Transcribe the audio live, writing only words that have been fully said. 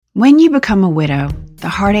When you become a widow, the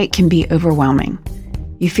heartache can be overwhelming.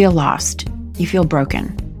 You feel lost, you feel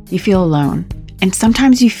broken, you feel alone, and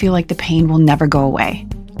sometimes you feel like the pain will never go away.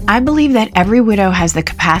 I believe that every widow has the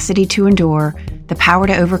capacity to endure, the power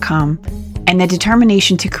to overcome, and the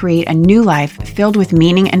determination to create a new life filled with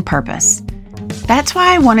meaning and purpose. That's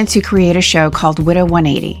why I wanted to create a show called Widow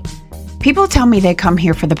 180. People tell me they come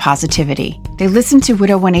here for the positivity. They listen to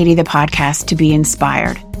Widow 180, the podcast, to be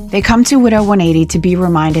inspired. They come to Widow 180 to be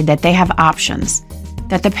reminded that they have options,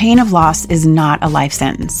 that the pain of loss is not a life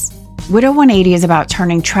sentence. Widow 180 is about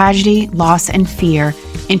turning tragedy, loss, and fear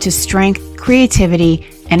into strength, creativity,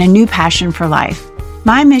 and a new passion for life.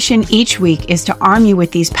 My mission each week is to arm you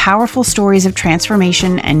with these powerful stories of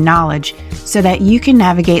transformation and knowledge so that you can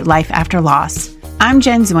navigate life after loss. I'm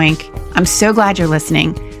Jen Zwink. I'm so glad you're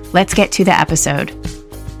listening. Let's get to the episode.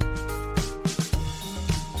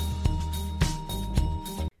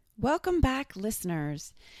 Welcome back,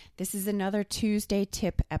 listeners. This is another Tuesday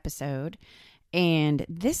tip episode, and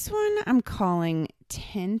this one I'm calling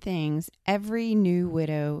 10 Things Every New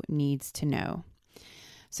Widow Needs to Know.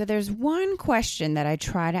 So there's one question that I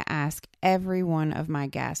try to ask every one of my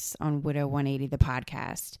guests on Widow 180, the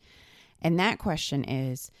podcast, and that question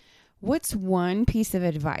is, what's one piece of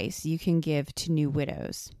advice you can give to new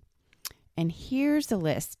widows? And here's the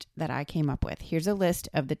list that I came up with. Here's a list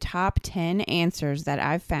of the top 10 answers that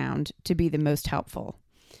I've found to be the most helpful.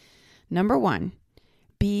 Number 1,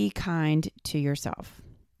 be kind to yourself.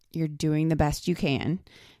 You're doing the best you can.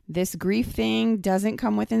 This grief thing doesn't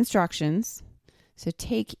come with instructions. So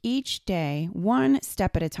take each day one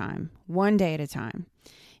step at a time, one day at a time.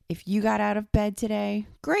 If you got out of bed today,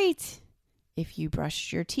 great. If you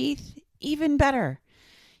brushed your teeth, even better.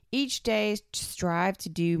 Each day, strive to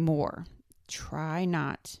do more. Try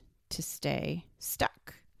not to stay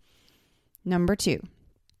stuck. Number 2,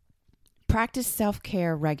 practice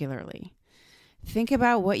self-care regularly. Think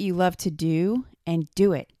about what you love to do and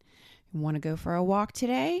do it. You want to go for a walk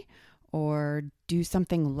today or do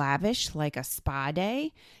something lavish like a spa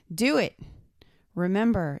day? Do it.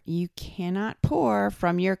 Remember, you cannot pour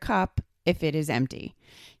from your cup if it is empty.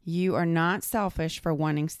 You are not selfish for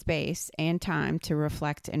wanting space and time to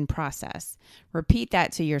reflect and process. Repeat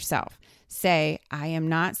that to yourself. Say, I am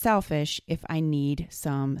not selfish if I need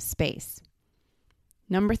some space.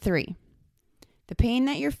 Number 3, the pain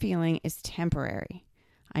that you're feeling is temporary.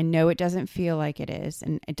 I know it doesn't feel like it is,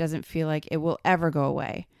 and it doesn't feel like it will ever go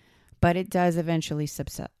away, but it does eventually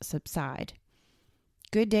subside.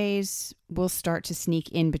 Good days will start to sneak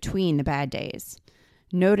in between the bad days.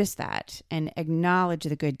 Notice that and acknowledge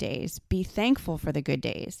the good days. Be thankful for the good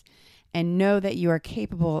days and know that you are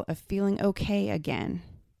capable of feeling okay again.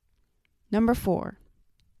 Number 4,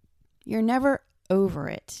 you're never over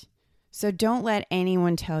it. So don't let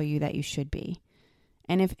anyone tell you that you should be.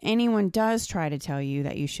 And if anyone does try to tell you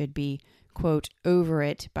that you should be, quote, over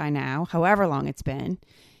it by now, however long it's been,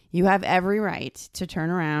 you have every right to turn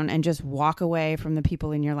around and just walk away from the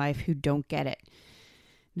people in your life who don't get it.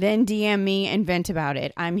 Then DM me and vent about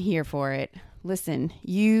it. I'm here for it. Listen,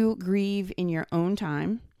 you grieve in your own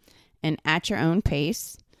time and at your own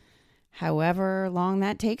pace, however long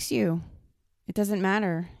that takes you. It doesn't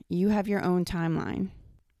matter. You have your own timeline.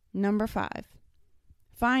 Number 5,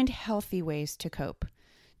 find healthy ways to cope.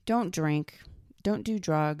 Don't drink. Don't do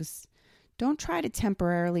drugs. Don't try to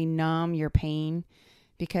temporarily numb your pain,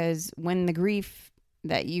 because when the grief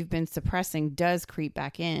that you've been suppressing does creep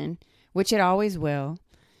back in, which it always will,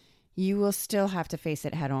 you will still have to face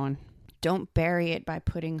it head on. Don't bury it by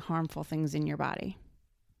putting harmful things in your body.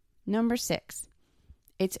 Number 6,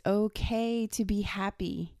 it's okay to be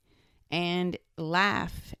happy and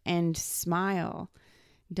laugh and smile.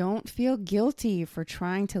 Don't feel guilty for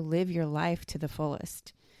trying to live your life to the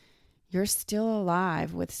fullest. You're still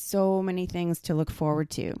alive with so many things to look forward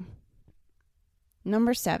to.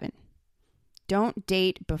 Number 7, don't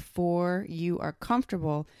date before you are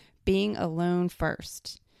comfortable being alone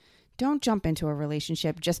first. Don't jump into a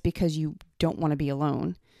relationship just because you don't want to be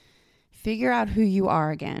alone. Figure out who you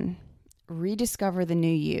are again. Rediscover the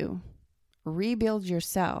new you. Rebuild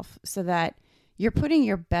yourself so that you're putting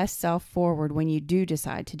your best self forward when you do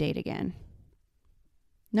decide to date again.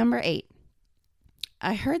 Number 8,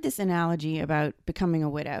 I heard this analogy about becoming a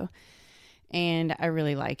widow, and I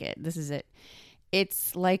really like it. This is it.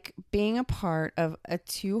 It's like being a part of a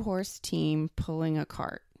 2-horse team pulling a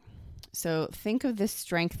cart. So think of the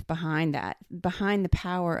strength behind that, behind the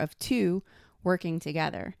power of 2 working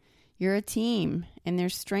together. You're a team, and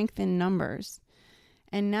there's strength in numbers.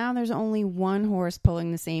 And now there's only 1 horse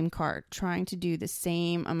pulling the same cart, trying to do the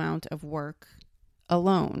same amount of work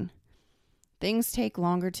alone. Things take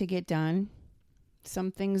longer to get done.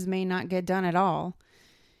 Some things may not get done at all.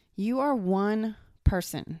 You are one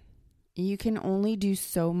person. You can only do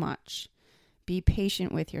so much. Be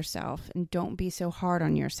patient with yourself and don't be so hard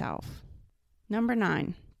on yourself. Number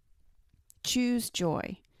 9, choose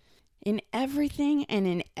joy. In everything and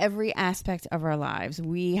in every aspect of our lives,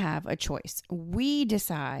 we have a choice. We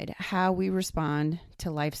decide how we respond to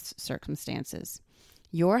life's circumstances.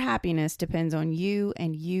 Your happiness depends on you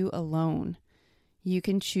and you alone. You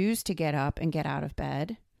can choose to get up and get out of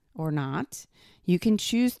bed or not. You can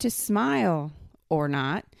choose to smile or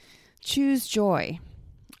not. Choose joy.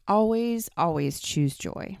 Always, always choose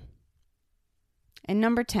joy. And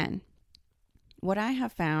number 10, what I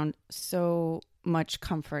have found so much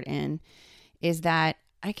comfort in is that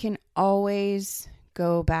I can always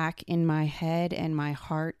go back in my head and my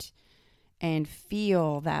heart and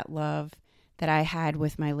feel that love that I had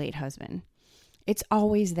with my late husband. It's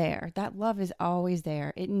always there. That love is always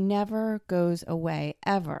there. It never goes away,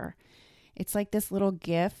 ever. It's like this little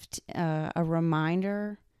gift, a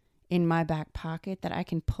reminder in my back pocket that I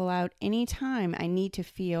can pull out anytime I need to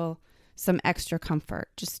feel some extra comfort.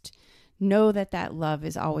 Just know that that love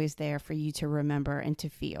is always there for you to remember and to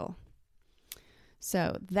feel.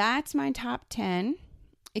 So that's my top 10.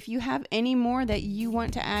 If you have any more that you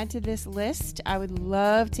want to add to this list, I would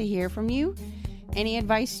love to hear from you. Any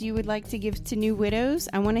advice you would like to give to new widows,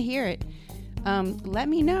 I want to hear it. Let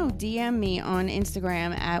me know. DM me on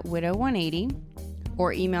Instagram at widow180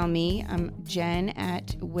 or email me. I'm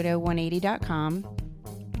jen@widow180.com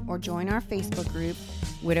or join our Facebook group,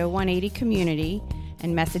 Widow 180 Community,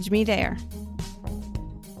 and message me there.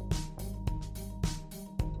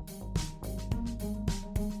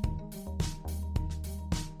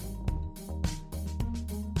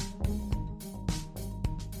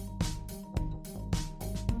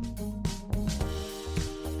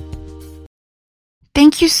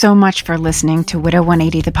 Thank you so much for listening to Widow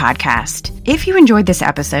 180, the podcast. If you enjoyed this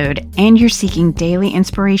episode and you're seeking daily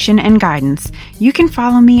inspiration and guidance, you can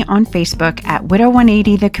follow me on Facebook at Widow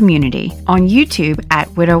 180, the community, on YouTube at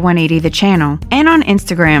Widow 180, the channel, and on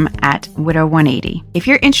Instagram at Widow 180. If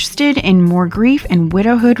you're interested in more grief and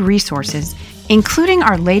widowhood resources, including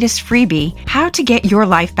our latest freebie, How to Get Your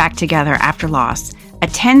Life Back Together After Loss, a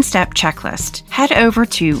 10-step checklist, head over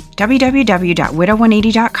to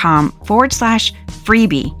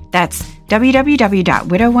www.widow180.com/freebie. That's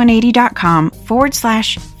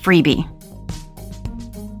www.widow180.com/freebie.